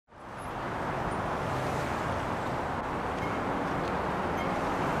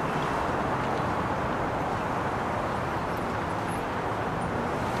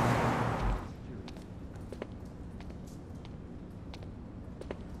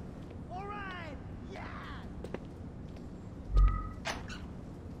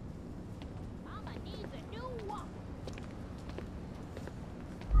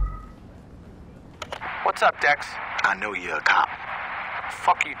What's up, Dex? I know you're a cop. The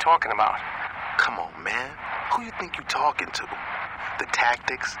fuck are you talking about? Come on, man. Who you think you talking to? The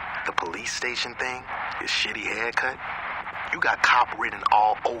tactics, the police station thing, your shitty haircut? You got cop written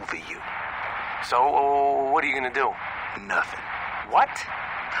all over you. So, what are you gonna do? Nothing. What?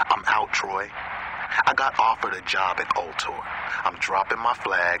 I'm out, Troy. I got offered a job at Ultor. I'm dropping my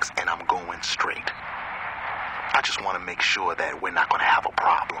flags and I'm going straight. I just want to make sure that we're not going to have a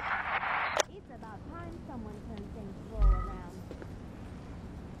problem. It's about time someone turns things roll around.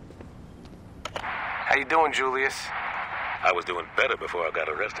 How you doing, Julius? I was doing better before I got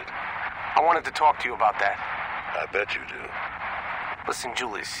arrested. I wanted to talk to you about that. I bet you do. Listen,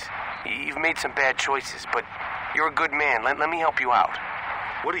 Julius, you've made some bad choices, but you're a good man. Let me help you out.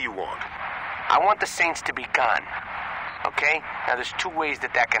 What do you want? I want the Saints to be gone. Okay? Now, there's two ways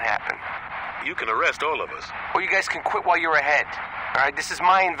that can happen. You can arrest all of us. Or you guys can quit while you're ahead. All right? This is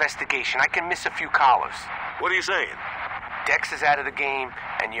my investigation. I can miss a few collars. What are you saying? Dex is out of the game,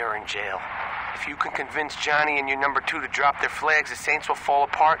 and you're in jail. If you can convince Johnny and your number two to drop their flags, the Saints will fall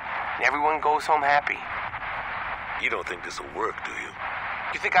apart, and everyone goes home happy. You don't think this will work, do you?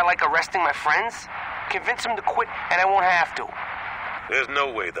 You think I like arresting my friends? Convince them to quit, and I won't have to. There's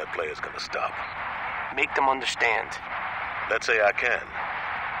no way that player's gonna stop. Make them understand. Let's say I can.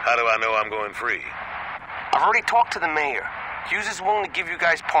 How do I know I'm going free? I've already talked to the mayor. Hughes is willing to give you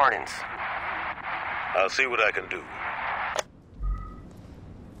guys pardons. I'll see what I can do.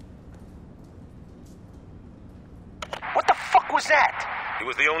 What the fuck was that? It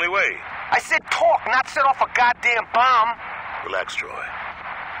was the only way. I said talk, not set off a goddamn bomb. Relax, Troy.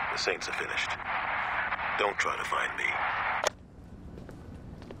 The Saints are finished. Don't try to find me.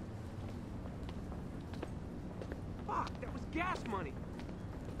 Fuck, that was gas money.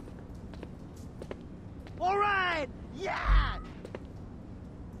 All right! Yeah!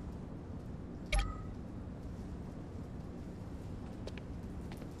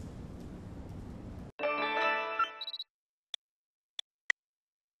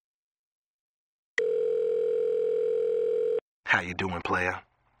 How you doing, player?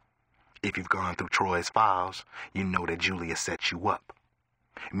 If you've gone through Troy's files, you know that Julius set you up.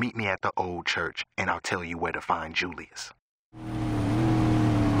 Meet me at the old church, and I'll tell you where to find Julius.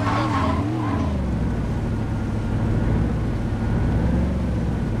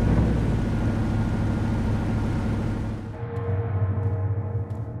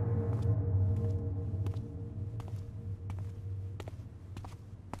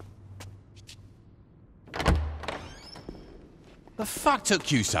 The fuck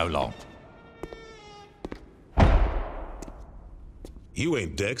took you so long? You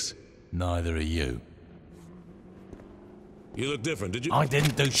ain't Dex. Neither are you. You look different, did you? I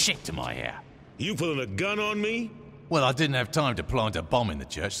didn't do shit to my hair. You pulling a gun on me? Well, I didn't have time to plant a bomb in the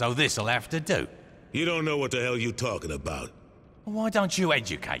church, so this'll have to do. You don't know what the hell you talking about. Why don't you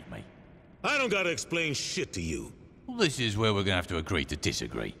educate me? I don't gotta explain shit to you. Well, this is where we're gonna have to agree to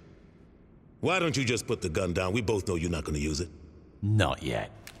disagree. Why don't you just put the gun down? We both know you're not gonna use it. Not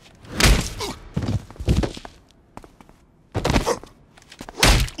yet.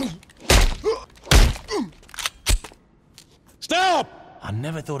 Stop! I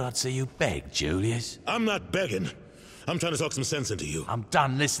never thought I'd see you beg, Julius. I'm not begging. I'm trying to talk some sense into you. I'm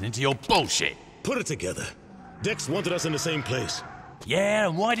done listening to your bullshit. Put it together. Dex wanted us in the same place. Yeah,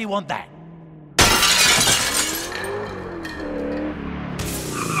 and why do you want that?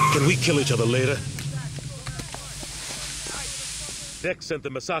 Can we kill each other later? Dex sent the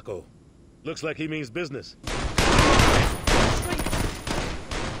Masako. Looks like he means business. How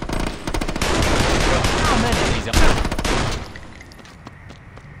many of these are...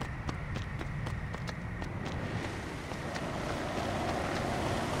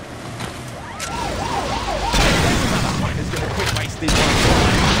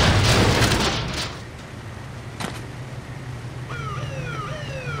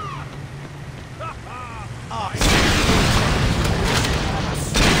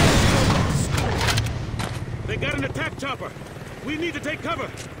 They got an attack chopper. We need to take cover.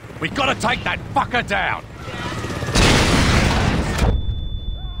 We gotta take that fucker down.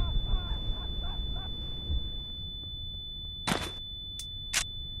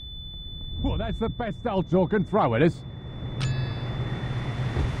 Well, that's the best Ultor can throw at us.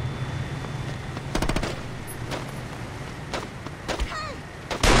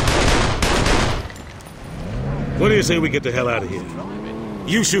 What do you say we get the hell out of here?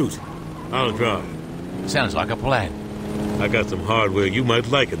 You shoot. I'll drive. Sounds like a plan. I got some hardware you might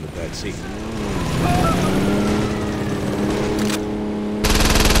like in the back seat.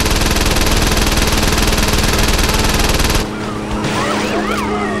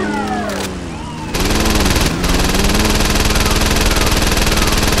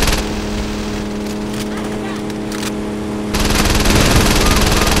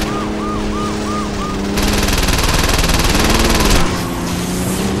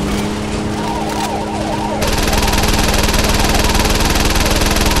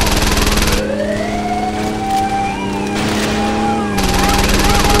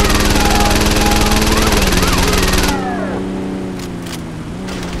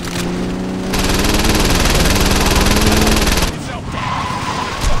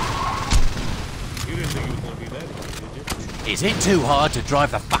 Is it too hard to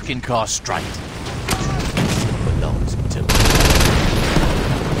drive the fucking car straight? Belongs to me.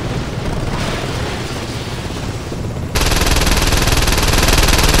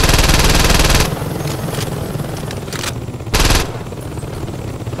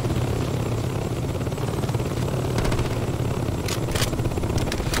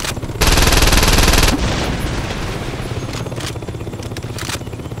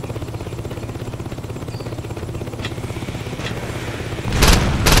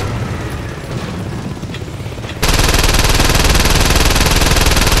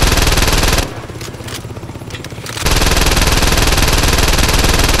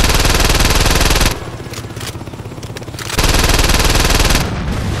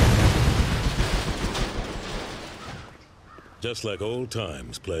 Just like old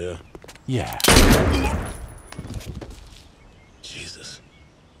times, player. Yeah. Jesus.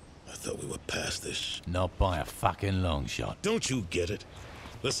 I thought we were past this. Not by a fucking long shot. Don't you get it?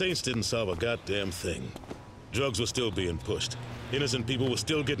 The Saints didn't solve a goddamn thing. Drugs were still being pushed. Innocent people were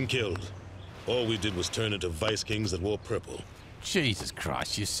still getting killed. All we did was turn into vice kings that wore purple. Jesus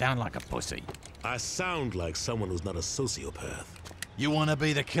Christ, you sound like a pussy. I sound like someone who's not a sociopath. You want to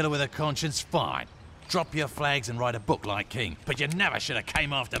be the killer with a conscience? Fine. Drop your flags and write a book like King, but you never should have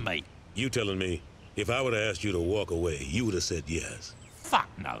came after me. You telling me, if I would have asked you to walk away, you would have said yes? Fuck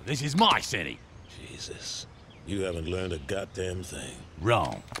no, this is my city. Jesus, you haven't learned a goddamn thing.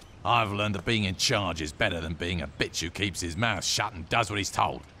 Wrong. I've learned that being in charge is better than being a bitch who keeps his mouth shut and does what he's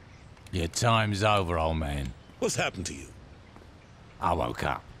told. Your time's over, old man. What's happened to you? I woke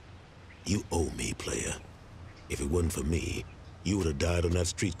up. You owe me, player. If it wasn't for me, you would have died on that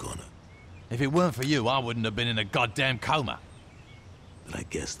street corner. If it weren't for you, I wouldn't have been in a goddamn coma. But I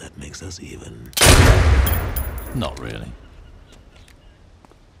guess that makes us even. Not really.